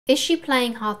Is she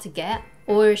playing hard to get,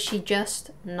 or is she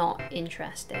just not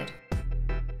interested?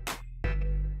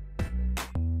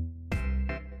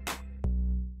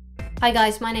 Hi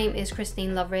guys, my name is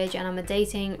Christine Loveridge and I'm a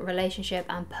dating, relationship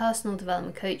and personal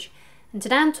development coach. And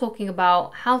today I'm talking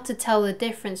about how to tell the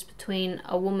difference between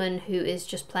a woman who is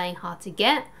just playing hard to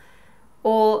get,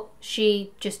 or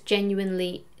she just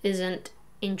genuinely isn't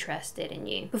interested in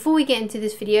you. Before we get into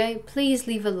this video, please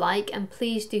leave a like and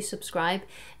please do subscribe.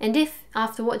 And if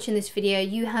after watching this video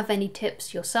you have any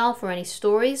tips yourself or any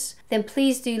stories, then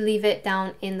please do leave it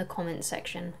down in the comment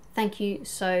section. Thank you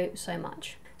so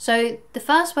much. So the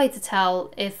first way to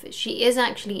tell if she is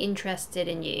actually interested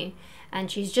in you and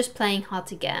she's just playing hard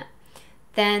to get,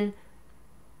 then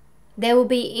there will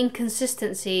be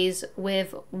inconsistencies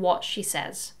with what she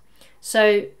says.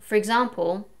 So for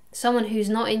example, someone who's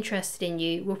not interested in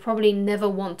you will probably never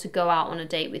want to go out on a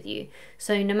date with you.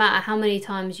 So no matter how many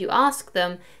times you ask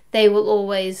them, they will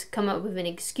always come up with an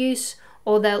excuse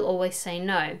or they'll always say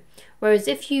no. Whereas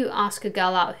if you ask a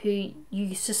girl out who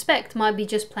you suspect might be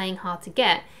just playing hard to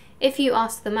get, if you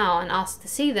ask them out and ask to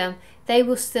see them, they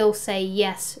will still say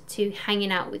yes to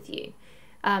hanging out with you.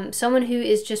 Someone who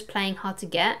is just playing hard to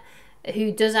get,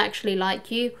 who does actually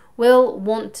like you, will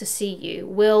want to see you,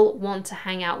 will want to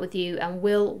hang out with you, and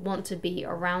will want to be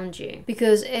around you.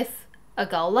 Because if a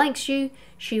girl likes you,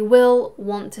 she will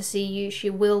want to see you, she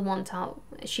will want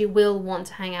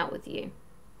to hang out with you.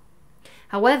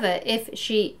 However, if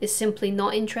she is simply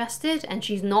not interested and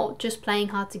she's not just playing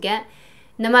hard to get,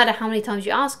 no matter how many times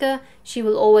you ask her, she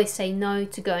will always say no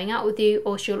to going out with you,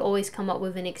 or she'll always come up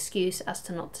with an excuse as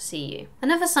to not to see you.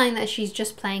 Another sign that she's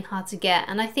just playing hard to get,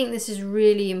 and I think this is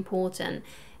really important,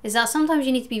 is that sometimes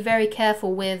you need to be very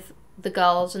careful with the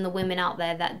girls and the women out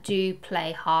there that do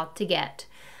play hard to get,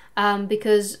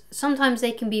 because sometimes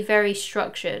they can be very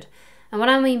structured. And what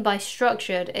I mean by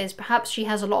structured is perhaps she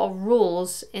has a lot of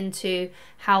rules into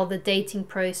how the dating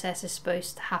process is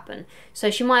supposed to happen.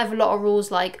 So she might have a lot of rules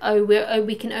like,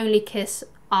 we can only kiss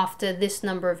after this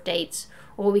number of dates,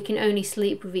 or we can only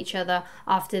sleep with each other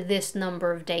after this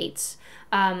number of dates.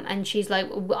 And she's like,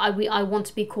 I want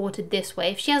to be courted this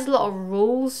way. If she has a lot of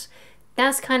rules,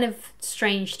 that's kind of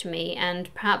strange to me,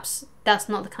 and perhaps that's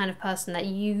not the kind of person that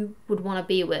you would want to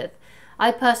be with.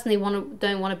 I personally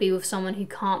don't want to be with someone who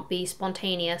can't be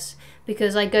spontaneous,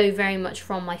 because I go very much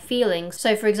from my feelings.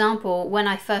 So for example, when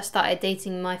I first started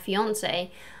dating my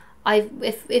fiance,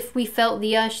 if we felt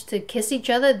the urge to kiss each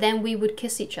other, then we would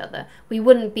kiss each other. We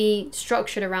wouldn't be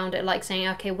structured around it, like saying,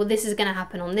 okay, well, this is going to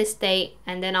happen on this date,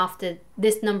 and then after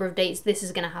this number of dates, this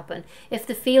is going to happen. If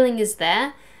the feeling is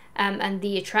there, and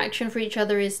the attraction for each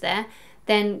other is there,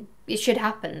 then it should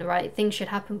happen, right? Things should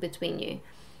happen between you.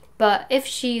 But if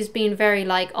she's been very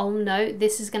like, oh no,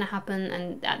 this is going to happen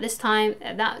and at this time,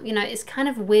 that, you know, it's kind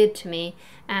of weird to me.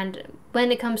 And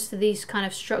when it comes to these kind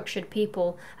of structured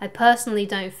people, I personally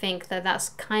don't think that that's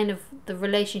kind of the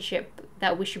relationship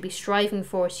that we should be striving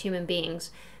for as human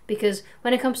beings. Because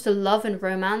when it comes to love and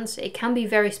romance, it can be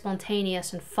very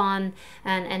spontaneous and fun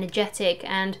and energetic,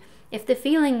 and if the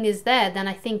feeling is there, then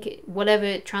I think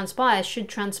whatever transpires should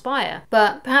transpire.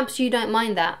 But perhaps you don't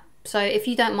mind that. So if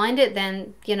you don't mind it,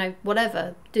 then, you know,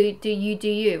 whatever, do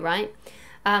you, right?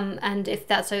 And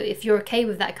if you're okay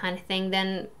with that kind of thing,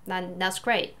 then that's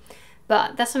great.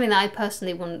 But that's something that I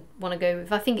personally want to go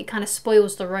with. I think it kind of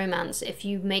spoils the romance if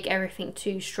you make everything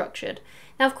too structured.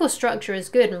 Now, of course, structure is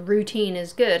good and routine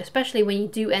is good, especially when you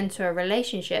do enter a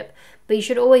relationship. But you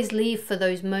should always leave for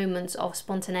those moments of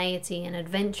spontaneity and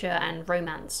adventure and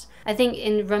romance. I think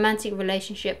in romantic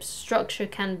relationships, structure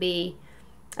can be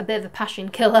a bit of a passion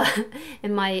killer,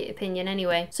 in my opinion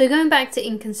anyway. So going back to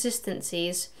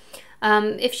inconsistencies,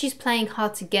 if she's playing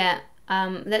hard to get,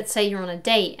 let's say you're on a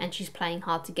date and she's playing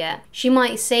hard to get, she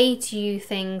might say to you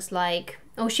things like,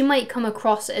 or she might come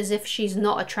across as if she's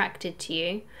not attracted to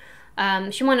you.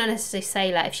 She might not necessarily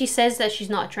say that. If she says that she's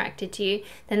not attracted to you,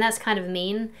 then that's kind of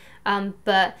mean.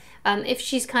 But if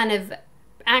she's kind of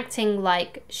acting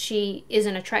like she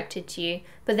isn't attracted to you,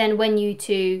 but then when you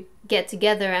two get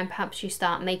together and perhaps you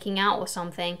start making out or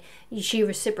something, she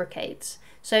reciprocates.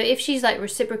 So if she's like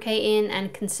reciprocating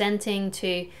and consenting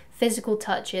to physical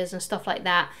touches and stuff like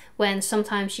that, when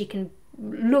sometimes she can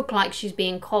look like she's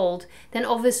being cold, then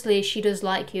obviously she does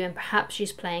like you and perhaps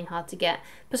she's playing hard to get.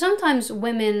 But sometimes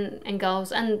women and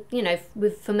girls, and you know,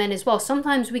 for men as well,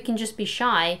 sometimes we can just be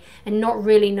shy and not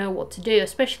really know what to do,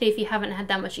 especially if you haven't had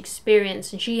that much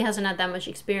experience and she hasn't had that much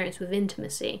experience with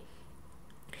intimacy.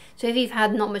 So if you've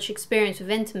had not much experience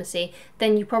with intimacy,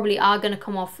 then you probably are going to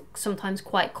come off sometimes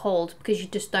quite cold because you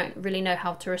just don't really know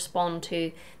how to respond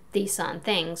to these certain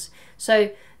things.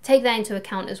 So take that into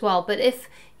account as well. But if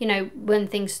you know, when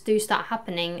things do start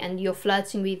happening and you're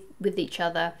flirting with each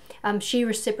other, she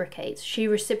reciprocates. She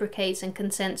reciprocates and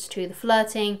consents to the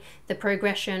flirting, the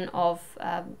progression of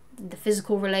the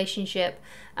physical relationship.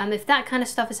 If that kind of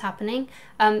stuff is happening,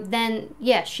 then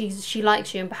yeah, she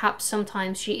likes you, and perhaps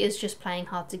sometimes she is just playing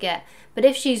hard to get. But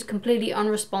if she's completely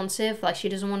unresponsive, like she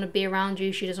doesn't want to be around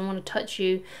you, she doesn't want to touch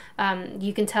you,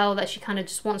 you can tell that she kind of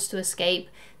just wants to escape,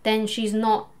 then she's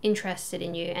not interested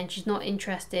in you, and she's not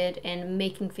interested in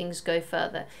making things go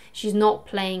further. She's not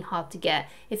playing hard to get.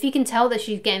 If you can tell that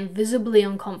she's getting visibly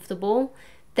uncomfortable,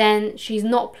 then she's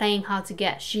not playing hard to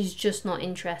get, she's just not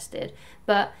interested.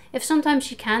 But if sometimes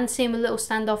she can seem a little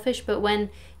standoffish, but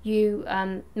when you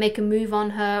make a move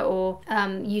on her, or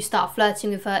you start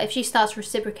flirting with her, if she starts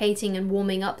reciprocating and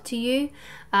warming up to you,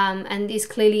 and is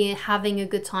clearly having a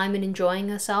good time and enjoying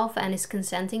herself and is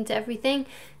consenting to everything,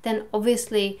 then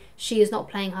obviously she is not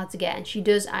playing hard to get and she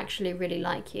does actually really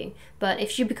like you. But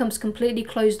if she becomes completely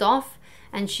closed off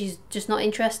and she's just not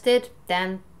interested,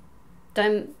 then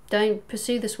don't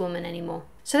pursue this woman anymore.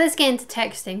 So let's get into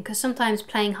texting, because sometimes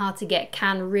playing hard to get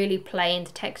can really play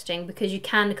into texting, because you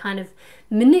can kind of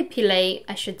manipulate,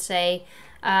 I should say,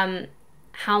 how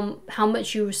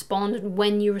much you respond and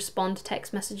when you respond to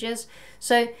text messages.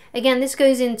 So again, this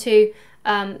goes into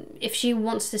if she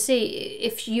wants to see,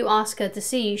 if you ask her to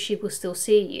see you, she will still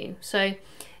see you. So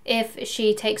if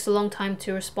she takes a long time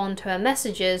to respond to her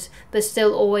messages but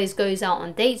still always goes out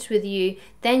on dates with you,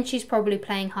 then she's probably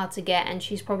playing hard to get, and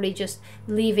she's probably just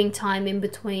leaving time in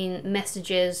between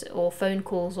messages or phone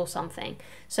calls or something.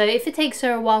 So if it takes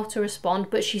her a while to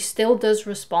respond but she still does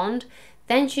respond,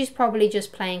 then she's probably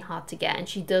just playing hard to get and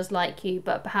she does like you,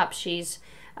 but perhaps she's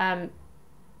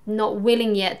not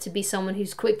willing yet to be someone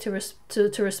who's quick to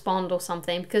respond or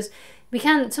something, because we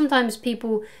can sometimes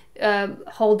people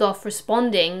hold off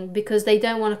responding because they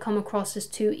don't want to come across as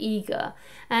too eager,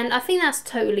 and I think that's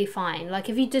totally fine. Like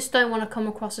if you just don't want to come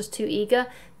across as too eager,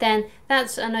 then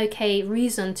that's an okay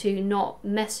reason to not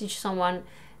message someone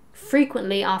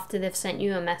frequently after they've sent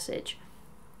you a message.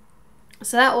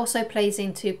 So that also plays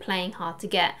into playing hard to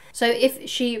get. So if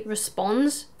she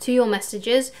responds to your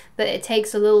messages, but it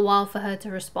takes a little while for her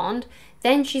to respond,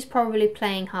 then she's probably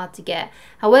playing hard to get.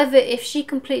 However, if she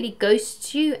completely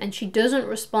ghosts you and she doesn't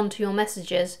respond to your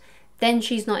messages, then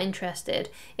she's not interested.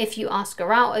 If you ask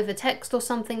her out over text or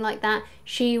something like that,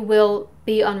 she will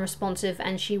be unresponsive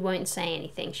and she won't say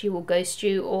anything. She will ghost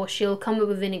you, or she'll come up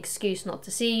with an excuse not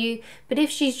to see you. But if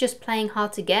she's just playing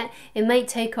hard to get, it may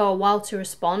take her a while to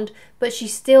respond, but she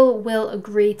still will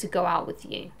agree to go out with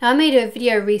you. Now, I made a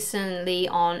video recently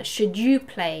on should you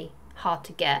play hard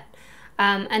to get?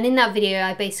 And in that video,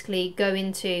 I basically go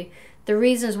into the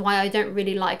reasons why I don't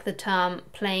really like the term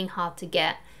playing hard to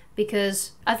get,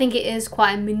 because I think it is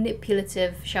quite a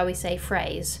manipulative, shall we say,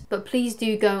 phrase. But please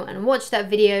do go and watch that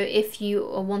video if you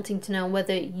are wanting to know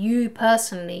whether you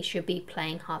personally should be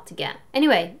playing hard to get.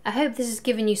 Anyway, I hope this has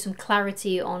given you some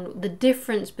clarity on the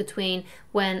difference between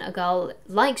when a girl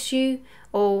likes you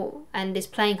and is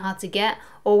playing hard to get,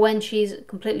 or when she's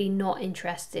completely not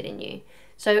interested in you.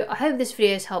 So I hope this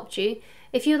video has helped you.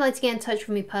 If you would like to get in touch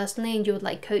with me personally and you would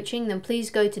like coaching, then please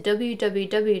go to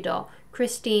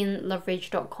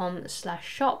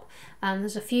www.christineloveridge.com/shop.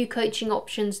 There's a few coaching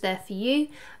options there for you.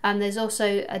 There's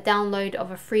also a download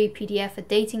of a free PDF, a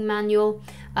dating manual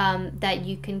that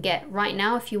you can get right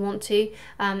now if you want to.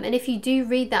 And if you do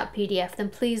read that PDF, then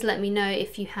please let me know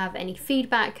if you have any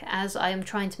feedback, as I am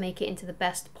trying to make it into the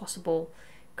best possible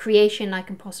creation I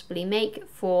can possibly make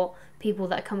for people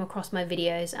that come across my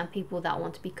videos and people that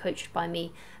want to be coached by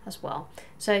me as well.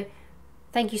 So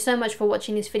thank you so much for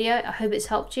watching this video. I hope it's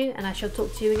helped you, and I shall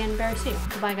talk to you again very soon.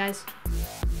 Goodbye, guys.